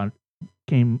that brought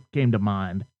came to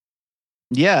mind.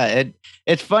 Yeah,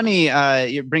 it's funny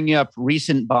you're bringing up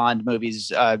recent Bond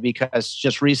movies because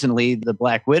just recently the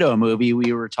Black Widow movie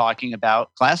we were talking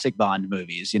about classic Bond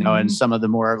movies, and Mhm. some of the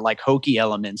more like hokey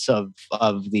elements of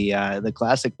the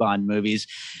classic Bond movies.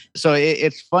 So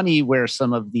it's funny where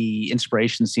some of the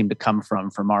inspiration seem to come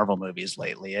from for Marvel movies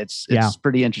lately. It's Yeah.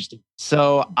 pretty interesting.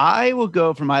 So I will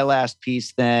go for my last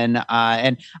piece then,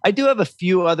 and I do have a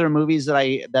few other movies that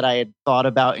I had thought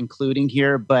about including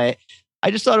here, but I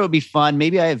just thought it would be fun.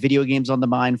 Maybe I have video games on the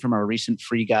mind from our recent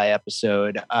Free Guy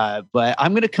episode, but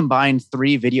I'm going to combine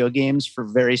 3 video games for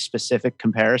very specific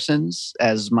comparisons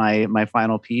as my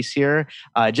final piece here.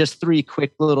 Just 3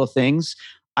 quick little things.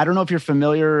 I don't know if you're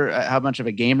familiar how much of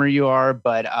a gamer you are,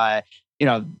 but a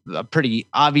pretty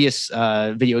obvious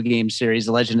video game series,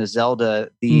 The Legend of Zelda,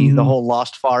 the Mhm. whole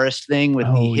Lost Forest thing with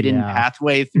the Oh, hidden yeah.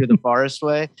 pathway through the forest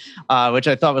way, which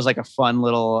I thought was like a fun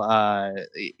little,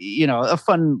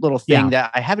 thing Yeah.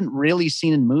 that I haven't really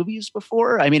seen in movies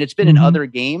before. I mean, it's been in Mhm. other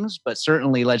games, but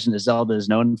certainly Legend of Zelda is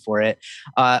known for it.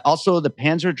 Also, the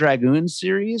Panzer Dragoon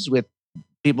series with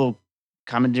people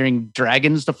commandeering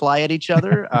dragons to fly at each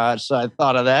other. So I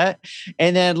thought of that.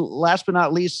 And then last but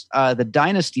not least, the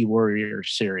Dynasty Warrior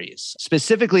series,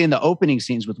 specifically in the opening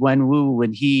scenes with Wen Wu,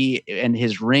 when he and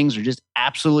his rings are just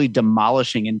absolutely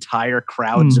demolishing entire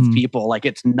crowds of Mhm. people like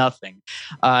it's nothing.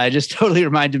 It just totally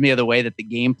reminded me of the way that the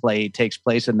gameplay takes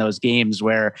place in those games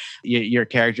where your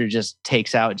character just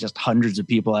takes out just hundreds of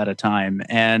people at a time.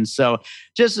 And so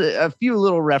just a few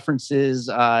little references,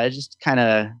 just kind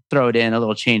of throw it in, a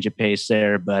little change of pace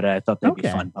there, but I thought that'd be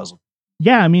Okay. fun puzzle.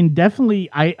 Yeah, I mean, definitely.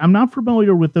 I'm not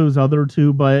familiar with those other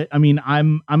two, but I mean,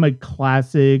 I'm a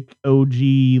classic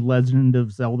OG Legend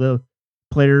of Zelda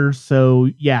player, so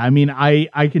yeah, I mean,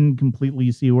 I can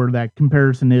completely see where that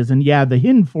comparison is, and yeah, the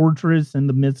Hidden Fortress and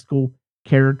the mystical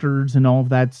characters and all of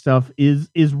that stuff is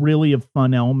really a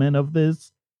fun element of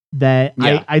this. That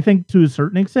Yeah, I think to a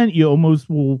certain extent you almost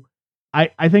will.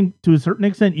 I think to a certain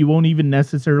extent you won't even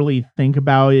necessarily think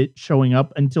about it showing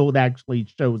up until it actually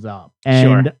shows up.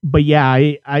 sure. And but yeah,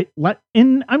 I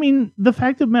mean the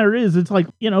fact of the matter is it's like,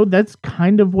 that's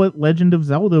kind of what Legend of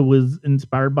Zelda was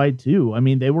inspired by too. I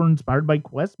mean, they were inspired by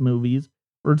Quest movies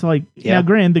where it's like, now Yeah,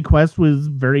 granted the Quest was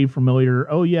very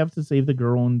familiar. Oh, you have to save the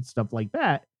girl and stuff like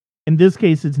that. In this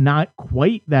case, it's not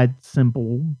quite that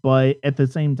simple, but at the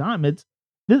same time, it's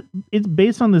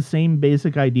based on the same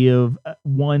basic idea of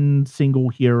one single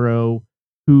hero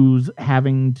who's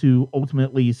having to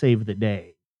ultimately save the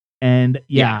day. And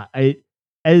yeah. yeah,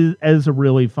 I as a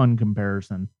really fun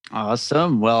comparison.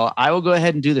 Awesome. Well, I will go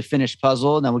ahead and do the finished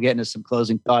puzzle, and then we'll get into some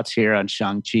closing thoughts here on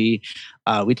Shang-Chi.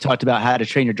 We talked about How to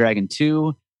Train Your Dragon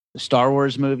 2, the Star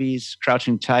Wars movies,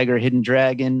 Crouching Tiger, Hidden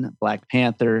Dragon, Black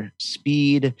Panther,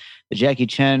 Speed, the Jackie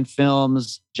Chan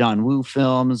films, John Woo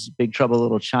films, Big Trouble in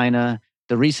Little China,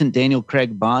 the recent Daniel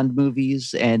Craig Bond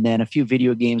movies, and then a few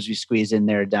video games we squeezed in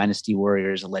there, Dynasty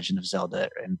Warriors, The Legend of Zelda,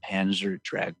 and Panzer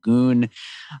Dragoon.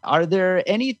 Are there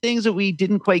any things that we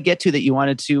didn't quite get to that you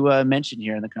wanted to mention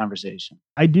here in the conversation?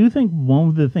 I do think one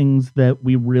of the things that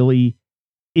we really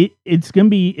it's going to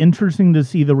be interesting to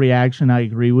see the reaction. I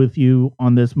agree with you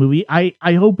on this movie. I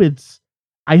hope it's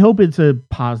a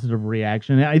positive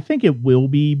reaction. I think it will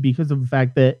be because of the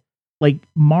fact that like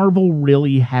Marvel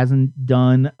really hasn't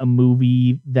done a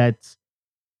movie that's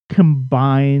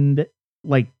combined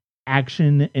like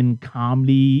action and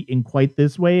comedy in quite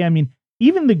this way. I mean,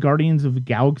 even the Guardians of the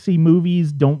Galaxy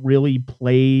movies don't really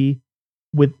play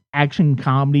with action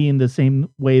comedy in the same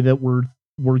way that we're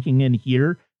working in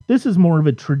here. This is more of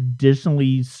a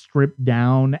traditionally stripped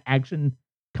down action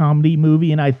comedy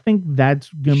movie, and I think that's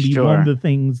going to be one of Sure. the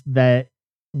things that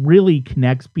really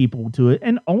connects people to it.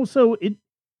 And also, it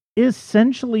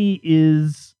essentially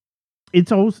is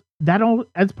it's also that all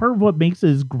that's part of what makes it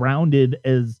as grounded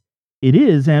as it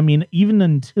is. I mean, even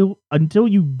until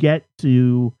you get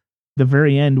to the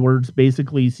very end where it's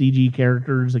basically CG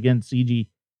characters against CG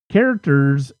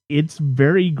characters, it's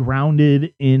very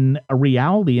grounded in a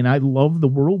reality. And I love the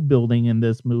world building in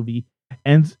this movie.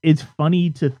 And it's funny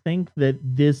to think that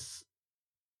this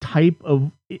type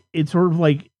of it's sort of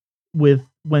like with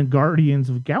when Guardians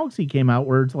of the Galaxy came out,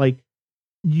 where it's like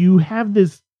you have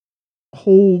this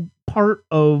whole part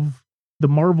of the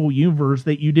Marvel universe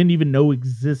that you didn't even know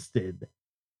existed.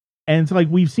 And it's like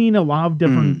we've seen a lot of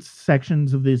different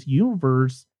sections of this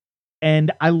universe.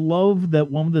 And I love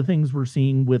that one of the things we're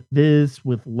seeing with this,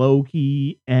 with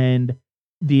Loki and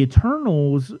the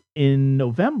Eternals in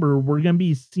November, we're going to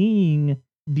be seeing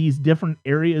these different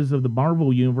areas of the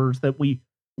Marvel universe that we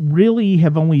really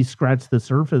have only scratched the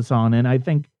surface on. And I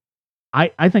think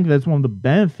that's one of the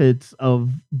benefits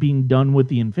of being done with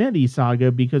the Infinity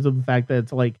Saga, because of the fact that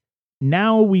it's like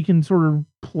now we can sort of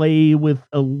play with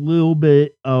a little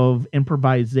bit of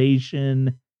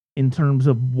improvisation in terms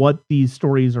of what these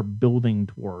stories are building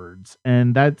towards.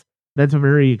 And that's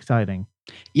very exciting.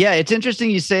 Yeah, it's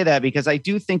interesting you say that, because I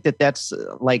do think that that's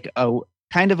like a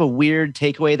kind of a weird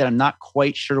takeaway that I'm not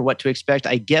quite sure what to expect.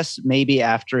 I guess maybe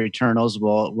after Eternals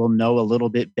we'll know a little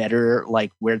bit better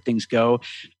like where things go,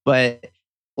 but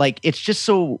like it's just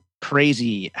so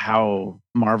crazy how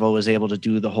Marvel was able to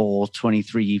do the whole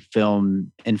 23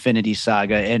 film Infinity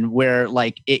Saga, and where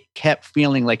like it kept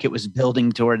feeling like it was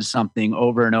building towards something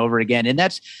over and over again. And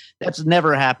that's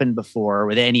never happened before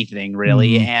with anything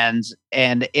really. And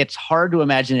it's hard to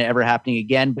imagine it ever happening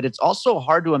again, but it's also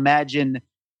hard to imagine,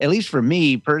 at least for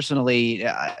me personally,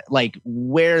 like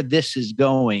where this is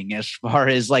going as far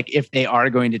as like if they are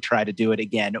going to try to do it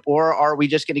again, or are we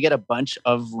just going to get a bunch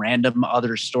of random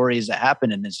other stories that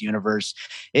happen in this universe?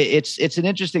 It's an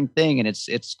interesting thing, and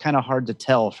it's kind of hard to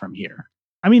tell from here.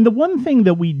 I mean, the one thing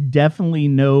that we definitely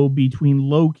know between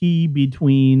Loki,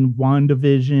 between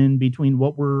WandaVision, between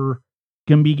what we're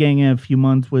going to be getting in a few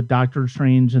months with Doctor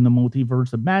Strange and the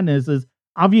Multiverse of Madness is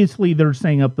obviously they're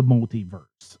setting up the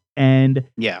multiverse. And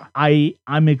yeah,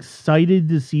 I'm excited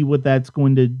to see what that's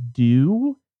going to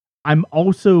do. I'm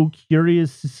also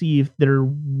curious to see if they're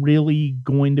really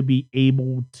going to be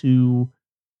able to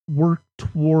work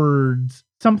towards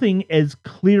something as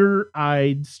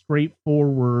clear-eyed,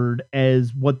 straightforward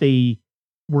as what they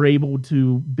were able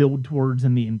to build towards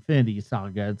in the Infinity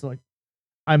Saga. It's like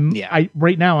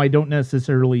right now I don't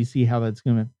necessarily see how that's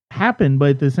going to happen, but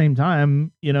at the same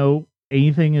time, you know,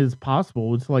 anything is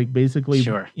possible. It's like basically,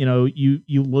 you know, you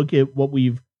look at what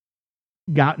we've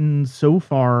gotten so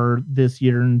far this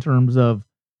year in terms of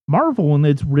Marvel, and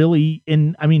it's really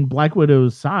I mean, Black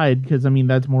Widow's side, because I mean,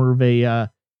 that's more of a,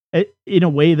 in a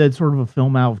way that's sort of a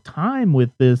film out of time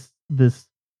with this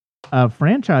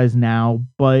franchise now,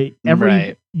 but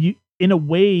in a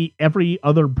way, every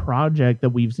other project that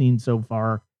we've seen so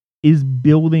far is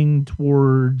building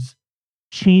towards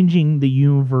changing the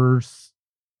universe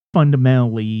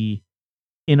fundamentally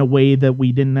in a way that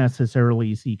we didn't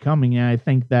necessarily see coming. And I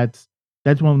think that's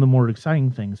one of the more exciting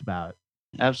things about it.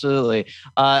 Absolutely.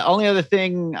 Only other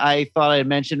thing I thought I'd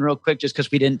mention real quick, just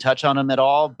because we didn't touch on him at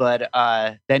all, but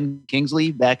Ben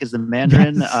Kingsley back as the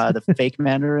Mandarin, the fake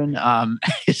Mandarin,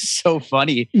 is so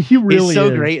funny. He really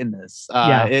is is great in this.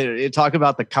 Talk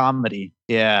about the comedy.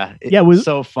 It was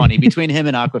so funny between him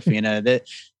and Awkwafina.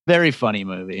 Very funny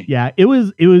movie. Yeah, it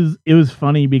was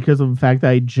funny because of the fact that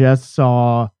I just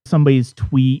saw somebody's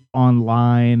tweet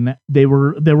online. They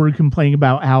were complaining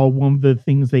about how one of the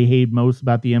things they hate most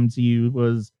about the MCU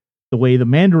was the way the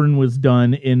Mandarin was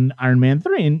done in Iron Man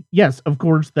 3. And yes, of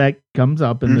course that comes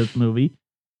up in this movie.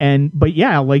 But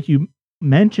yeah, like you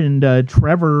mentioned,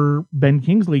 Trevor, Ben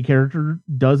Kingsley character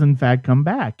does in fact come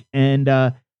back. And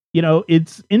you know,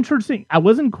 it's interesting. I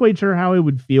wasn't quite sure how I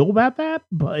would feel about that,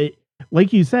 but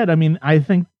like you said, I mean, I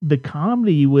think the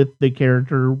comedy with the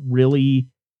character really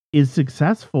is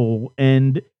successful.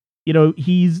 And, you know,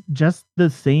 he's just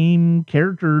the same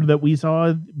character that we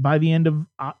saw by the end of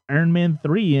Iron Man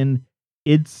 3. And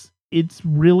it's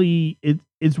really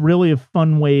a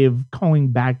fun way of calling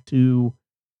back to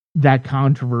that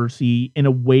controversy in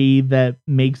a way that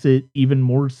makes it even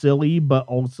more silly, but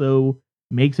also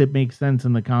makes it make sense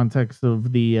in the context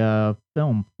of the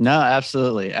film. No,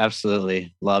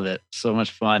 absolutely. Love it. So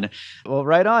much fun. Well,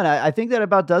 right on. I think that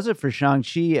about does it for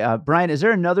Shang-Chi. Brian, is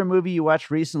there another movie you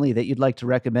watched recently that you'd like to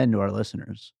recommend to our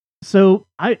listeners? So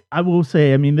I will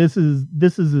say, I mean, this is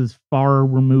as far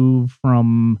removed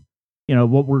from, you know,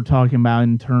 what we're talking about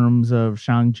in terms of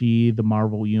Shang-Chi, the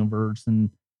Marvel universe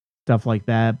and stuff like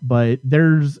that. But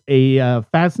there's a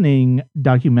fascinating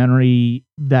documentary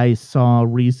that I saw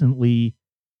recently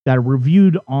that I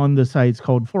reviewed on the sites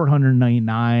called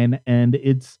 499, and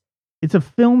it's a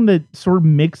film that sort of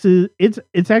mixes.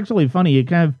 It's actually funny. It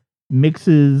kind of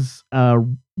mixes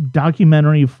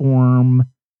documentary form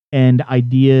and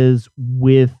ideas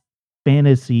with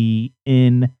fantasy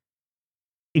in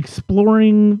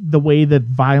exploring the way that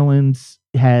violence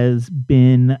has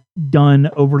been done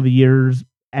over the years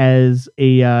as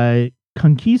a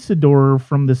conquistador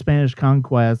from the Spanish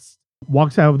conquest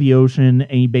walks out of the ocean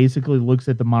and he basically looks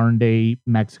at the modern day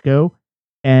Mexico.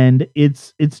 And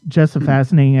it's just a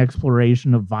fascinating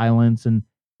exploration of violence and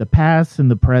the past and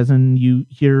the present. You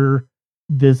hear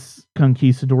this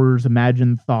conquistador's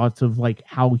imagined thoughts of like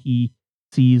how he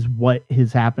sees what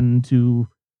has happened to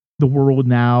the world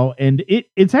now. And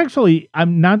it's actually,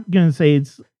 I'm not going to say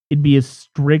it'd be a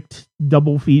strict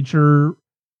double feature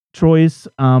choice.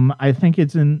 I think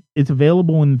it's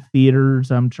available in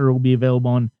theaters. I'm sure it'll be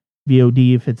available on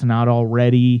VOD if it's not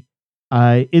already.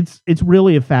 It's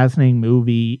really a fascinating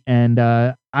movie, and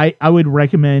I would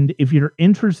recommend if you're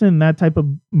interested in that type of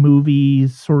movie,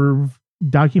 sort of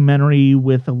documentary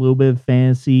with a little bit of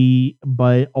fantasy,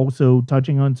 but also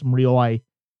touching on some real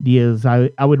ideas. I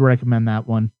would recommend that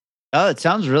one. Oh, it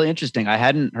sounds really interesting. I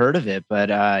hadn't heard of it, but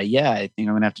yeah, I think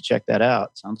I'm gonna have to check that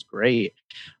out. Sounds great.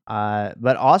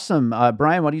 But awesome,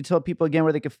 Brian. Why don't you tell people again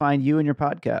where they can find you and your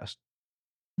podcast?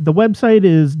 The website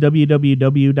is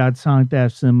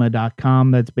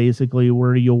www.sonic-cinema.com. That's basically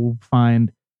where you'll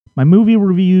find my movie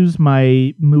reviews,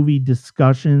 my movie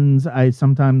discussions. I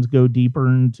sometimes go deeper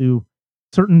into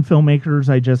certain filmmakers.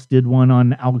 I just did one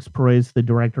on Alex Proyas, the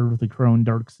director of The Crow and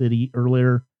Dark City,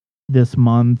 earlier this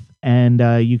month. And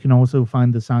you can also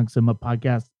find the Sonic Cinema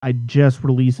podcast. I just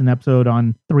released an episode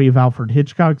on 3 of Alfred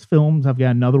Hitchcock's films. I've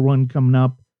got another one coming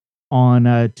up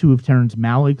on 2 of Terrence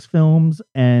Malick's films.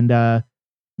 And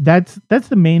that's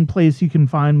the main place you can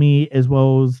find me, as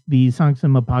well as the Sonic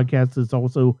Cinema podcast is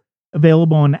also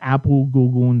available on Apple,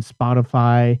 Google, and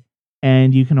Spotify.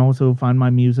 And you can also find my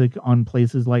music on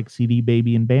places like CD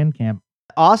Baby and Bandcamp.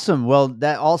 Awesome. Well,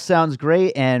 that all sounds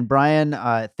great. And Brian,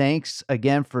 thanks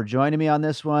again for joining me on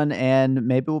this one. And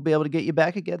maybe we'll be able to get you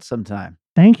back again sometime.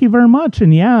 Thank you very much.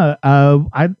 And yeah,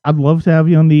 I'd love to have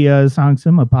you on the Sonic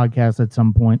Cinema podcast at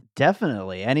some point.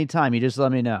 Definitely. Anytime. You just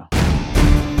let me know.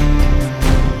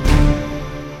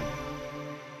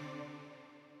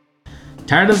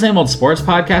 Tired of the same old sports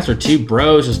podcast where 2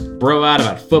 bros just bro out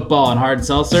about football and hard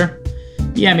seltzer?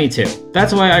 Yeah, me too.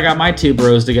 That's why I got my 2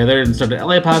 bros together and started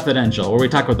LA Podfidential, where we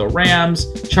talk about the Rams,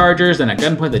 Chargers, and at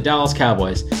gunpoint the Dallas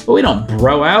Cowboys. But we don't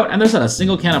bro out, and there's not a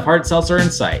single can of hard seltzer in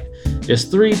sight.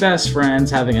 Just 3 best friends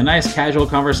having a nice casual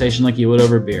conversation like you would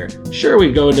over beer. Sure,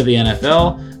 we go into the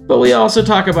NFL, but we also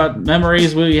talk about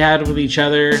memories we had with each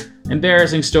other,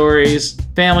 embarrassing stories,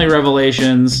 family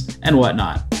revelations, and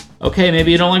whatnot. Okay,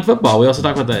 maybe you don't like football. We also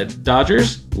talk about the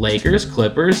Dodgers, Lakers,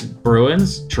 Clippers,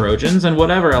 Bruins, Trojans, and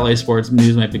whatever LA sports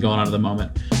news might be going on at the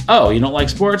moment. Oh, you don't like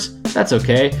sports? That's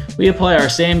okay. We apply our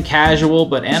same casual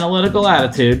but analytical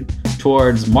attitude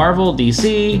towards Marvel,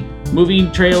 DC, movie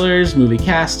trailers, movie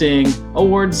casting,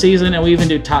 award season, and we even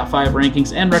do top 5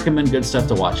 rankings and recommend good stuff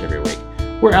to watch every week.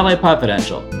 We're LA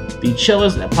Podfidential, the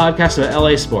chillest podcast about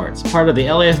LA sports, part of the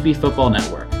LAFB Football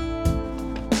Network.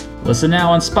 Listen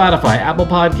now on Spotify, Apple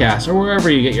Podcasts, or wherever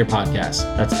you get your podcasts.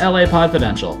 That's LA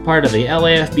Podfidential, part of the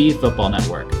LAFB Football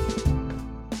Network.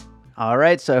 All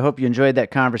right, so I hope you enjoyed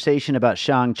that conversation about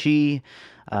Shang-Chi.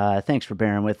 Thanks for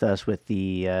bearing with us with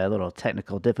the little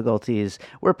technical difficulties.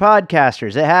 We're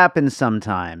podcasters. It happens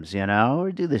sometimes, you know.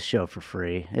 We do this show for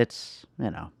free. It's, you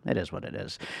know, it is what it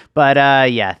is. But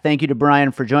yeah, thank you to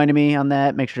Brian for joining me on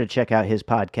that. Make sure to check out his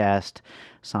podcast,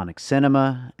 Sonic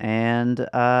Cinema. And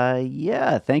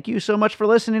yeah, thank you so much for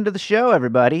listening to the show,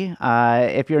 everybody.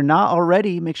 If you're not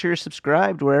already, make sure you're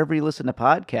subscribed wherever you listen to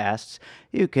podcasts.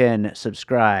 You can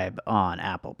subscribe on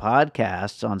Apple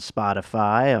Podcasts, on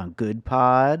Spotify, on Good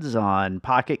Pods, on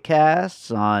Pocket Casts,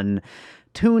 on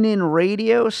TuneIn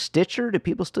Radio, Stitcher. Do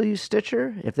people still use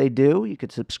Stitcher? If they do, you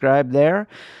could subscribe there.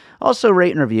 Also,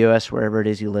 rate and review us wherever it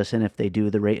is you listen if they do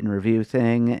the rate and review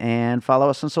thing. And follow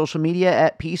us on social media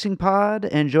at Piecing Pod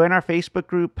and join our Facebook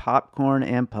group, Popcorn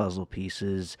and Puzzle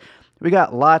Pieces. We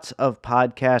got lots of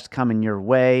podcasts coming your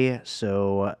way,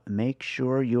 so make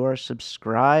sure you're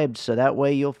subscribed so that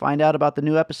way you'll find out about the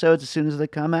new episodes as soon as they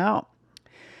come out.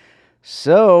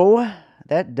 So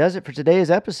that does it for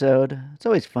today's episode. It's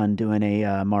always fun doing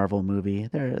a Marvel movie.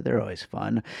 They're always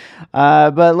fun.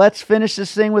 But let's finish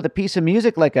this thing with a piece of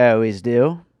music like I always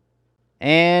do.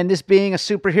 And this being a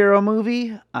superhero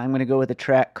movie, I'm going to go with a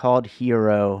track called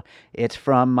Hero. It's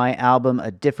from my album, A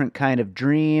Different Kind of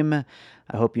Dream.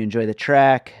 I hope you enjoy the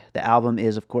track. The album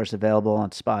is, of course, available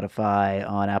on Spotify,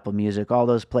 on Apple Music, all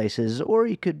those places, or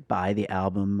you could buy the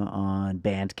album on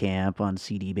Bandcamp, on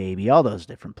CD Baby, all those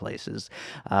different places.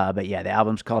 But yeah, the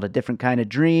album's called A Different Kind of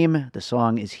Dream. The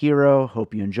song is Hero.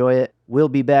 Hope you enjoy it. We'll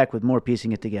be back with more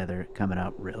Piecing It Together coming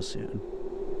out real soon.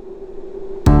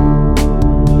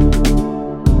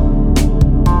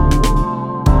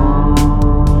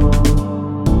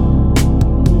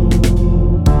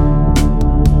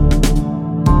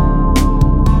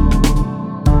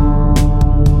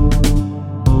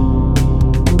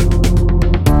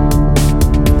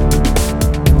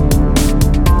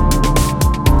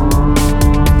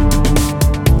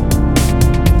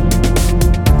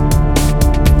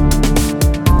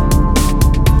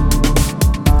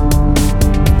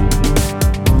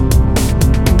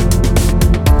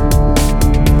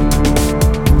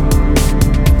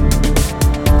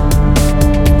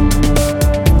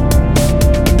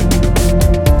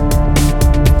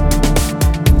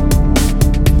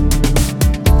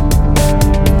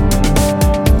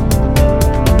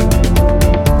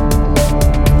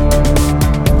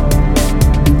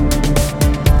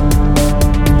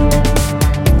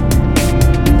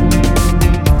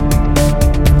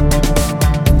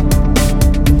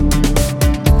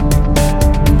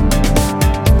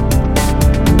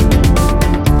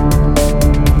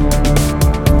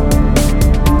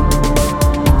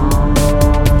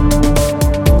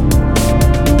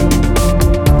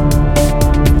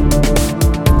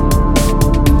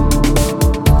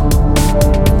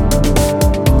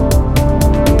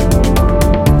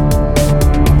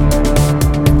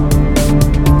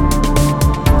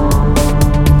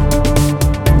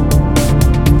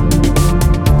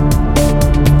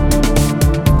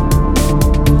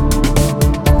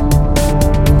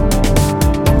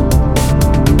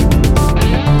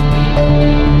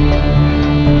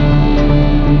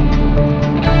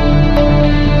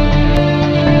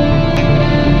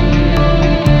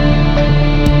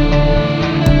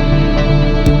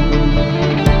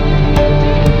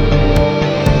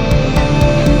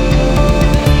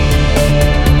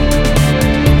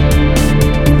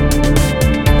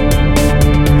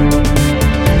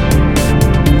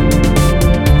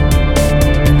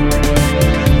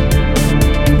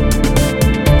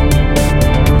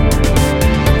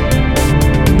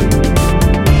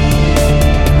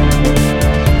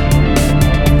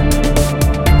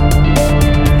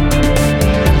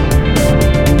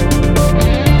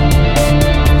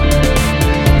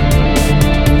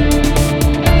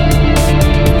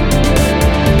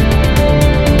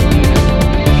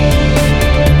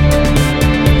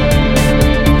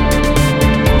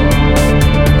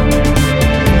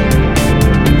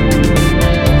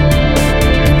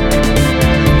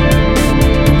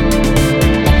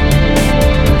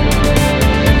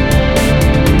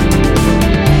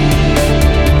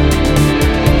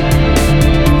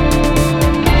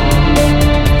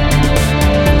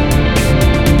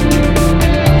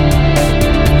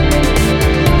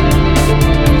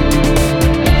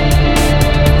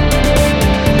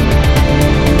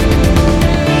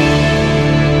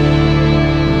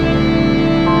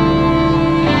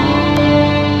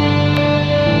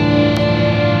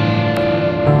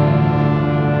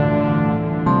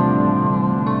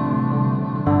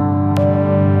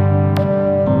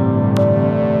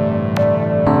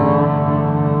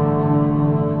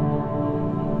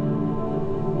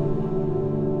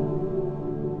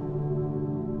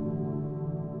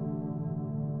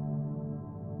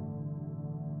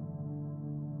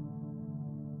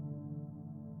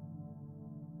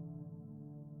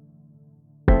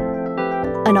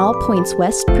 An All Points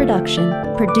West production,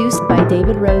 produced by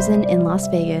David Rosen in Las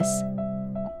Vegas.